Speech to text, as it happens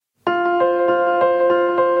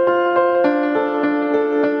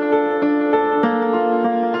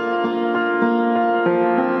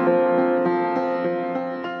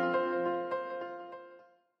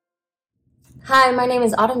Hi, my name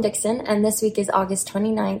is Autumn Dixon, and this week is August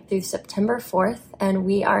 29th through September 4th, and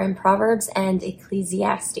we are in Proverbs and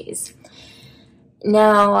Ecclesiastes.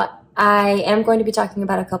 Now, I am going to be talking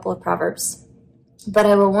about a couple of Proverbs, but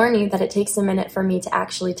I will warn you that it takes a minute for me to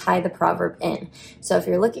actually tie the proverb in. So if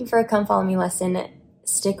you're looking for a Come Follow Me lesson,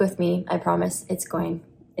 stick with me. I promise it's going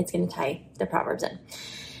to tie the Proverbs in.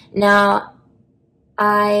 Now,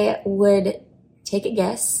 I would take a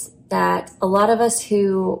guess that a lot of us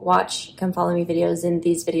who watch Come Follow Me videos, and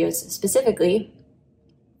these videos specifically,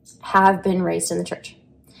 have been raised in the church.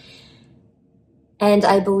 And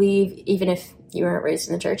I believe, even if you weren't raised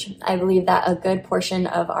in the church, I believe that a good portion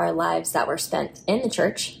of our lives that were spent in the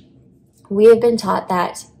church, we have been taught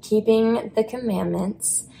that keeping the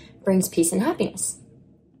commandments brings peace and happiness.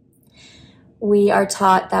 We are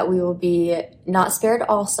taught that we will be not spared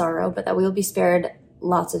all sorrow, but that we will be spared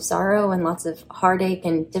lots of sorrow and lots of heartache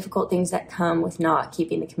and difficult things that come with not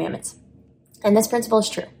keeping the commandments. And this principle is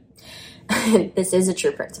true. This is a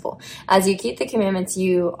true principle. As you keep the commandments,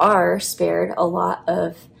 you are spared a lot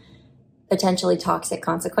of potentially toxic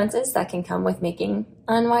consequences that can come with making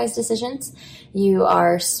unwise decisions. You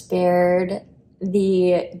are spared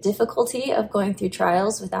the difficulty of going through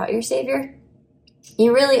trials without your Savior.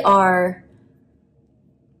 You really are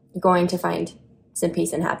going to find some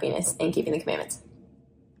peace and happiness in keeping the commandments.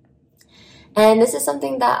 And this is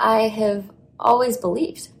something that I have always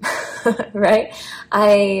believed, right?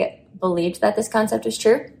 I believed that this concept was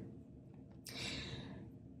true.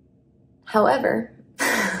 However,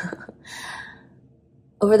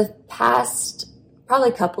 over the past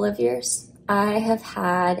probably couple of years, I have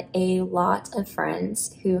had a lot of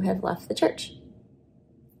friends who have left the church.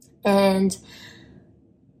 And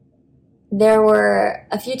there were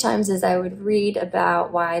a few times as I would read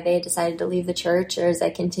about why they had decided to leave the church, or as I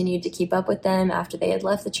continued to keep up with them after they had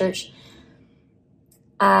left the church,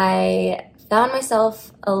 I found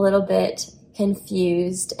myself a little bit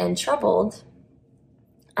confused and troubled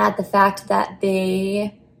at the fact that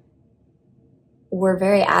they were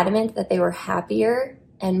very adamant that they were happier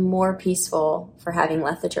and more peaceful for having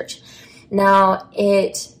left the church. Now,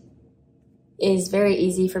 it is very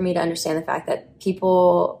easy for me to understand the fact that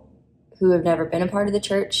people who have never been a part of the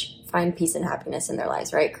church find peace and happiness in their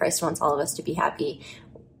lives, right? Christ wants all of us to be happy.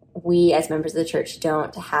 We, as members of the church, we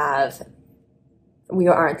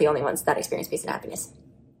aren't the only ones that experience peace and happiness.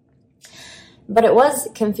 But it was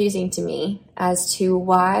confusing to me as to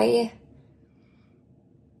why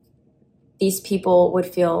these people would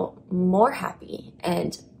feel more happy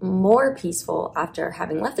and more peaceful after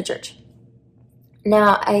having left the church.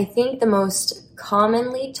 Now, I think the most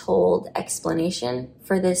commonly told explanation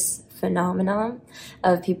for this phenomenon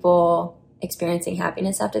of people experiencing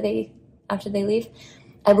happiness after they leave,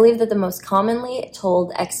 I believe that the most commonly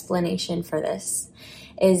told explanation for this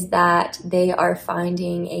is that they are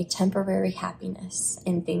finding a temporary happiness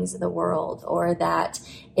in things of the world, or that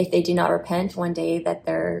if they do not repent one day, that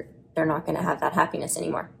they're not going to have that happiness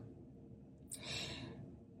anymore.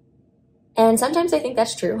 And sometimes I think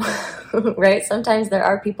that's true, right? Sometimes there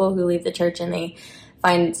are people who leave the church and they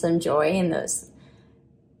find some joy in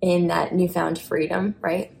that newfound freedom,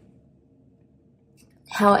 right?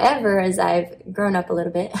 However, as I've grown up a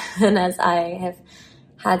little bit and as I have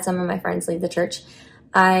had some of my friends leave the church,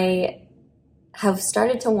 I have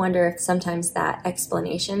started to wonder if sometimes that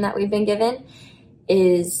explanation that we've been given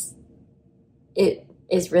is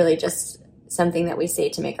really just something that we say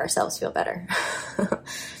to make ourselves feel better.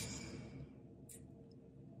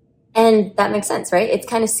 And that makes sense, right? It's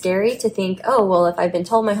kind of scary to think, oh, well, if I've been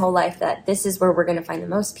told my whole life that this is where we're going to find the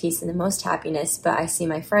most peace and the most happiness, but I see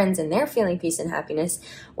my friends and they're feeling peace and happiness,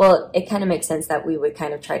 well, it kind of makes sense that we would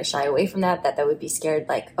kind of try to shy away from that would be scared,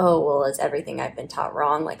 like, oh, well, is everything I've been taught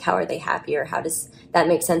wrong? Like, how are they happier? How does that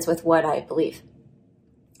make sense with what I believe?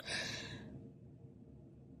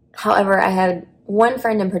 However, I had one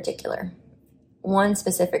friend in particular, one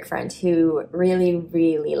specific friend who really,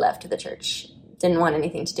 really left the church. Didn't want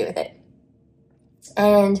anything to do with it.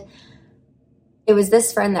 And it was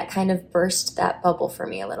this friend that kind of burst that bubble for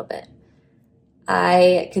me a little bit.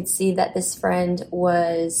 I could see that this friend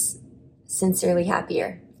was sincerely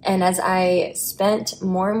happier. And as I spent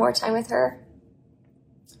more and more time with her,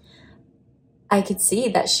 I could see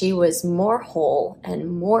that she was more whole and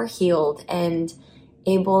more healed and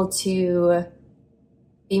able to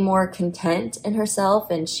be more content in herself,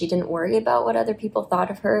 and she didn't worry about what other people thought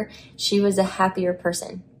of her. She was a happier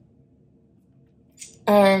person.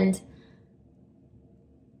 And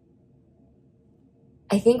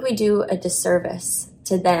I think we do a disservice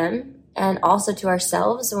to them and also to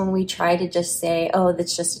ourselves when we try to just say, oh,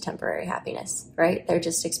 that's just a temporary happiness, right? They're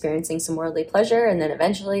just experiencing some worldly pleasure, and then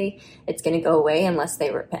eventually it's going to go away unless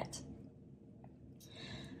they repent.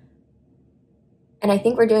 And I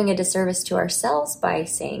think we're doing a disservice to ourselves by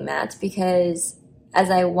saying that, because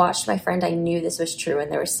as I watched my friend, I knew this was true,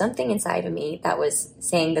 and there was something inside of me that was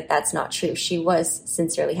saying that that's not true. She was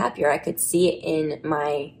sincerely happier. I could see it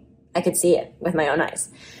with my own eyes.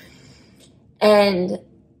 And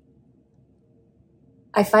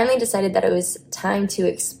I finally decided that it was time to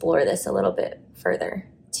explore this a little bit further,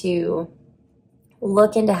 to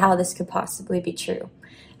look into how this could possibly be true.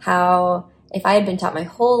 How, if I had been taught my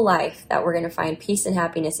whole life that we're going to find peace and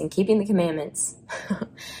happiness in keeping the commandments,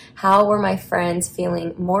 how were my friends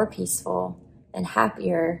feeling more peaceful and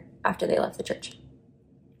happier after they left the church?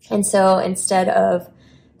 And so instead of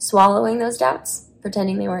swallowing those doubts,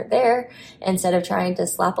 pretending they weren't there, instead of trying to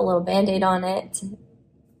slap a little Band-Aid on it,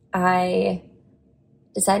 I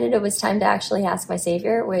decided it was time to actually ask my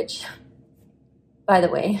Savior, which, by the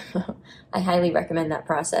way, I highly recommend that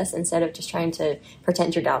process instead of just trying to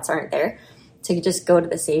pretend your doubts aren't there, to just go to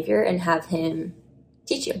the Savior and have him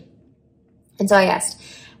teach you. And so I asked,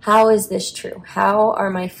 how is this true? How are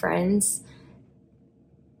my friends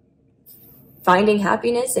finding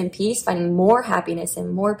happiness and peace, finding more happiness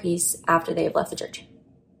and more peace after they have left the church?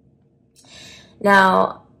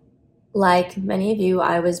 Now, like many of you,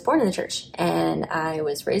 I was born in the church and I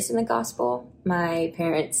was raised in the gospel. My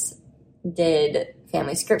parents did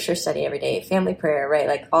family scripture study every day, family prayer, right?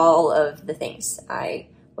 Like all of the things. I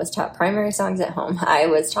was taught primary songs at home. I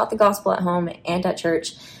was taught the gospel at home and at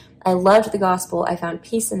church. I loved the gospel. I found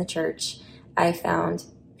peace in the church. I found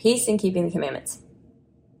peace in keeping the commandments.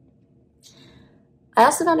 I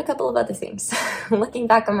also found a couple of other things. Looking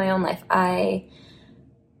back on my own life,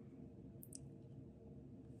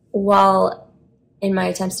 while in my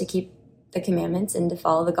attempts to keep the commandments and to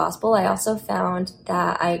follow the gospel, I also found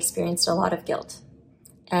that I experienced a lot of guilt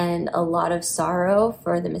and a lot of sorrow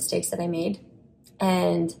for the mistakes that I made,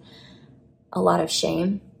 and a lot of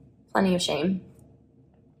shame, plenty of shame.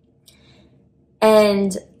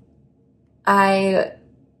 And I'm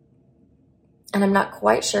not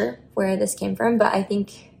quite sure where this came from, but I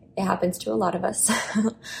think it happens to a lot of us.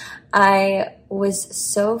 I was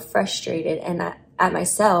so frustrated and at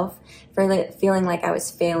myself for feeling like I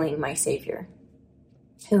was failing my Savior,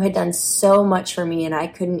 who had done so much for me, and I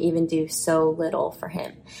couldn't even do so little for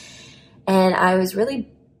him. And I was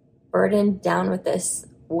really burdened down with this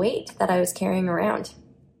weight that I was carrying around,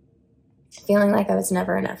 feeling like I was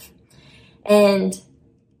never enough. And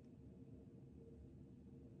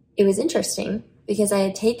it was interesting because I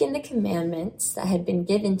had taken the commandments that had been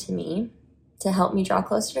given to me to help me draw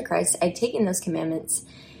closer to Christ. I'd taken those commandments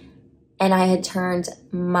and I had turned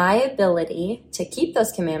my ability to keep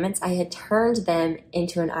those commandments, I had turned them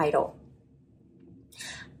into an idol.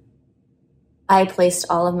 I placed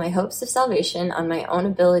all of my hopes of salvation on my own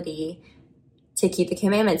ability to keep the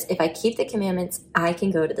commandments. If I keep the commandments, I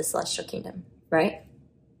can go to the celestial kingdom, right?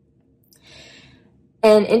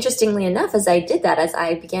 And interestingly enough, as I did that, as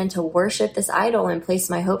I began to worship this idol and place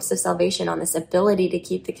my hopes of salvation on this ability to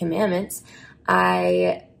keep the commandments,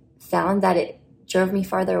 I found that it drove me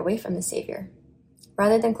farther away from the Savior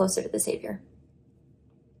rather than closer to the Savior.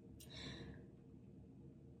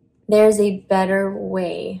 There's a better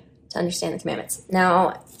way to understand the commandments.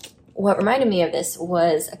 Now, what reminded me of this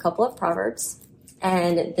was a couple of Proverbs,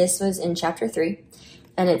 and this was in chapter 3,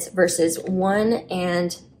 and it's verses 1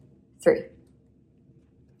 and 3.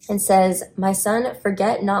 And says, "My son,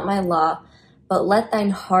 forget not my law, but let thine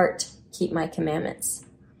heart keep my commandments.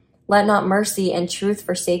 Let not mercy and truth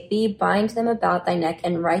forsake thee. Bind them about thy neck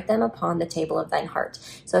and write them upon the table of thine heart."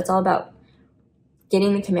 So it's all about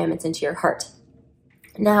getting the commandments into your heart.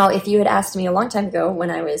 Now, if you had asked me a long time ago when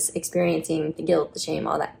I was experiencing the guilt, the shame,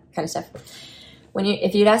 all that kind of stuff,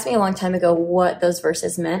 if you'd asked me a long time ago what those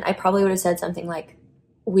verses meant, I probably would have said something like,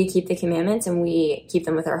 we keep the commandments and we keep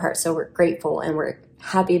them with our heart. So we're grateful and we're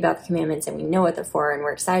happy about the commandments and we know what they're for and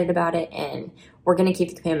we're excited about it and we're going to keep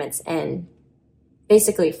the commandments, and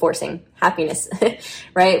basically forcing happiness,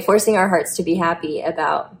 right? Forcing our hearts to be happy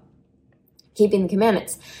about keeping the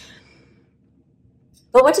commandments.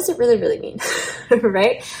 But what does it really, really mean,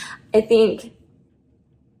 right? I think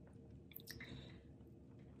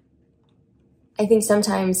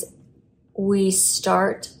sometimes we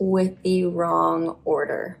start with the wrong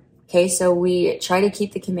order. Okay, so we try to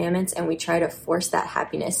keep the commandments and we try to force that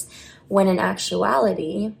happiness, when in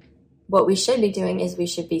actuality, what we should be doing is we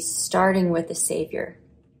should be starting with the Savior,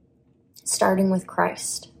 starting with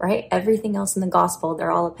Christ, right? Everything else in the gospel,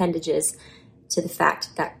 they're all appendages to the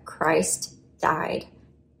fact that Christ died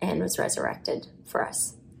and was resurrected for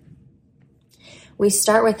us. We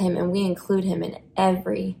start with him and we include him in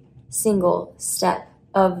every single step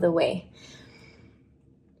of the way.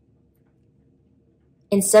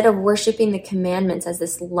 Instead of worshiping the commandments as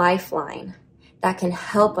this lifeline that can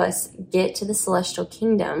help us get to the celestial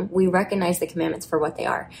kingdom, we recognize the commandments for what they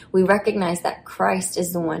are. We recognize that Christ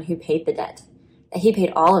is the one who paid the debt, that he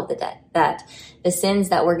paid all of the debt, that the sins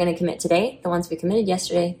that we're going to commit today, the ones we committed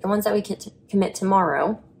yesterday, the ones that we commit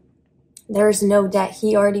tomorrow, there's no debt.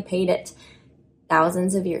 He already paid it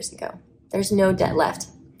thousands of years ago. There's no debt left.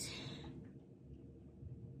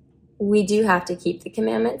 We do have to keep the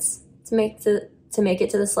commandments to make it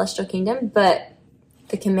to the celestial kingdom, but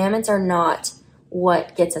the commandments are not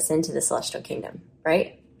what gets us into the celestial kingdom,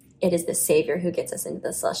 right? It is the Savior who gets us into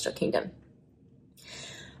the celestial kingdom.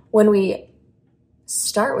 When we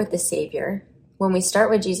start with the Savior, when we start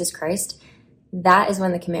with Jesus Christ, that is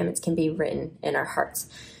when the commandments can be written in our hearts.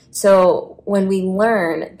 So when we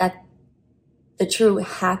learn that the true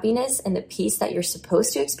happiness and the peace that you're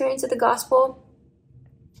supposed to experience with the gospel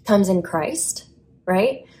comes in Christ,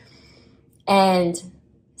 right? And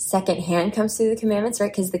secondhand comes through the commandments,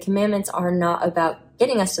 right? Because the commandments are not about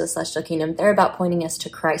getting us to the celestial kingdom. They're about pointing us to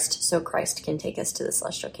Christ so Christ can take us to the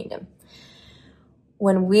celestial kingdom.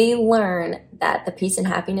 When we learn that the peace and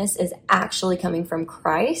happiness is actually coming from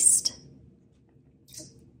Christ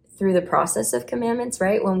through the process of commandments,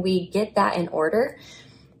 right? When we get that in order,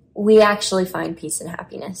 we actually find peace and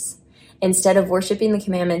happiness. Instead of worshiping the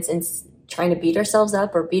commandments and trying to beat ourselves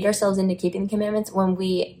up or beat ourselves into keeping the commandments, when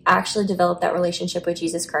we actually develop that relationship with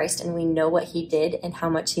Jesus Christ and we know what he did and how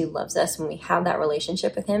much he loves us, when we have that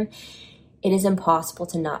relationship with him, it is impossible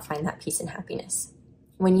to not find that peace and happiness.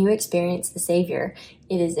 When you experience the Savior,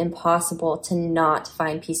 it is impossible to not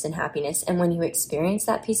find peace and happiness. And when you experience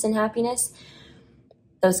that peace and happiness,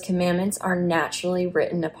 those commandments are naturally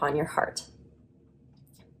written upon your heart.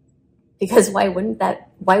 Because why wouldn't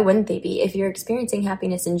they be? If you're experiencing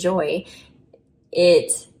happiness and joy,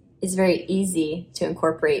 it is very easy to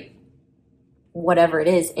incorporate whatever it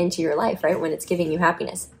is into your life, right? When it's giving you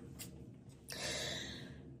happiness.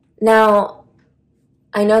 Now,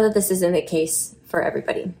 I know that this isn't the case for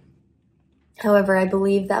everybody. However, I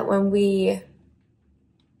believe that when we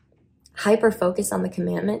hyper-focus on the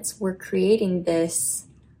commandments, we're creating this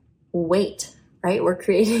weight, right? We're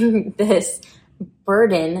creating this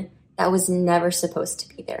burden that was never supposed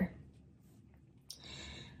to be there.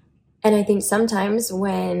 And I think sometimes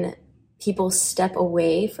when people step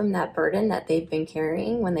away from that burden that they've been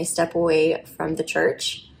carrying, when they step away from the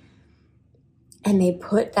church and they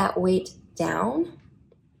put that weight down,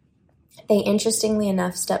 they interestingly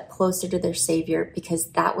enough step closer to their Savior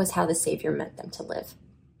because that was how the Savior meant them to live.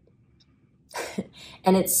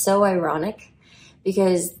 And it's so ironic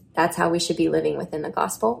because that's how we should be living within the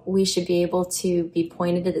gospel. We should be able to be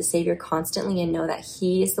pointed to the Savior constantly and know that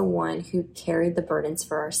he is the one who carried the burdens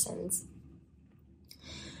for our sins.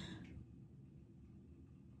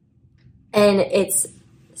 And it's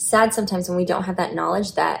sad sometimes when we don't have that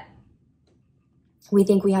knowledge that we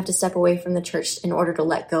think we have to step away from the church in order to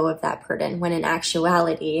let go of that burden, when in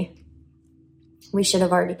actuality, we should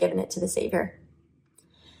have already given it to the Savior.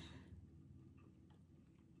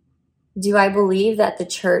 Do I believe that the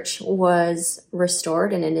church was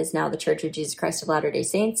restored and it is now the Church of Jesus Christ of Latter-day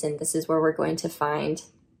Saints and this is where we're going to find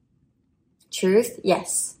truth?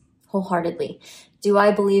 Yes, wholeheartedly. Do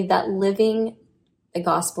I believe that living the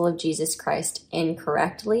gospel of Jesus Christ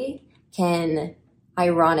incorrectly can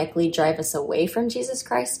ironically drive us away from Jesus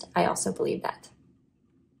Christ? I also believe that.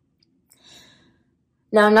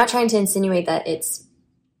 Now, I'm not trying to insinuate that it's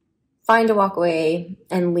fine to walk away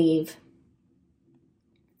and leave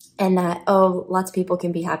and that, lots of people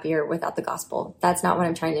can be happier without the gospel. That's not what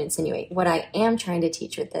I'm trying to insinuate. What I am trying to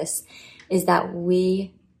teach with this is that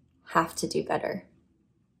we have to do better.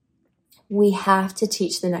 We have to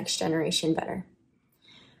teach the next generation better.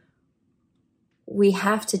 We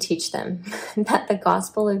have to teach them that the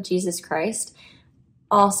gospel of Jesus Christ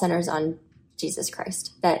all centers on Jesus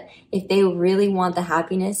Christ. That if they really want the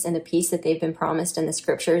happiness and the peace that they've been promised in the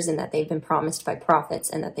scriptures and that they've been promised by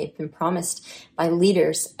prophets and that they've been promised by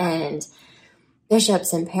leaders and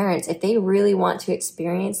bishops and parents, if they really want to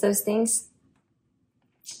experience those things,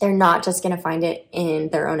 they're not just going to find it in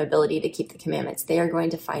their own ability to keep the commandments. They are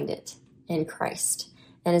going to find it in Christ.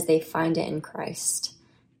 And as they find it in Christ,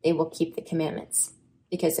 they will keep the commandments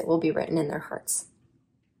because it will be written in their hearts.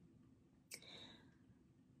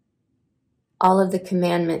 All of the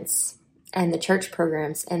commandments and the church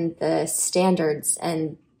programs and the standards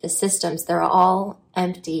and the systems, they're all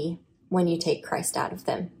empty when you take Christ out of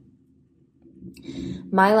them.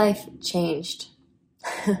 My life changed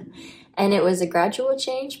And it was a gradual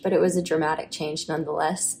change, but it was a dramatic change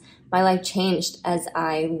nonetheless. My life changed as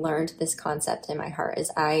I learned this concept in my heart,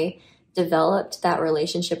 as I developed that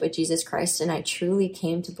relationship with Jesus Christ, and I truly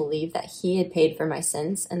came to believe that he had paid for my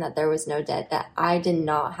sins and that there was no debt, that I did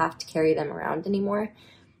not have to carry them around anymore,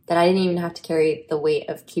 that I didn't even have to carry the weight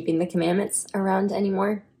of keeping the commandments around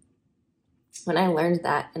anymore. When I learned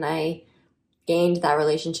that and I gained that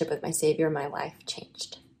relationship with my Savior, my life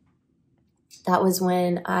changed. That was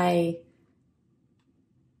when I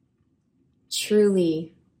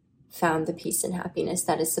truly found the peace and happiness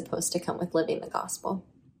that is supposed to come with living the gospel.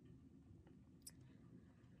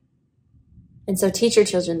 And so teach your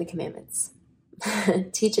children the commandments.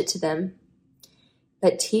 Teach it to them,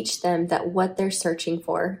 but teach them that what they're searching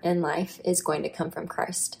for in life is going to come from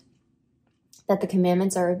Christ. That the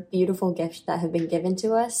commandments are a beautiful gift that have been given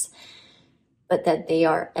to us, but that they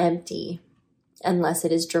are empty unless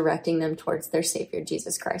it is directing them towards their Savior,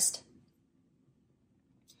 Jesus Christ.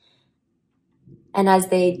 And as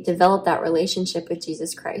they develop that relationship with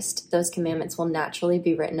Jesus Christ, those commandments will naturally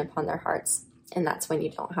be written upon their hearts. And that's when you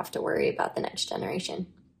don't have to worry about the next generation.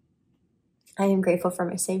 I am grateful for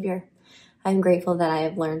my Savior. I am grateful that I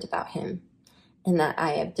have learned about him and that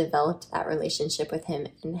I have developed that relationship with him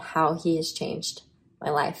and how he has changed my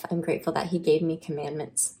life. I'm grateful that he gave me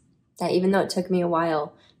commandments, that even though it took me a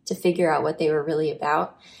while to figure out what they were really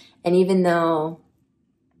about, and even though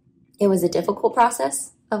it was a difficult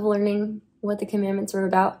process of learning what the commandments were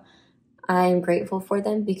about, I'm grateful for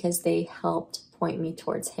them because they helped point me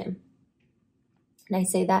towards him. And I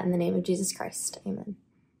say that in the name of Jesus Christ. Amen.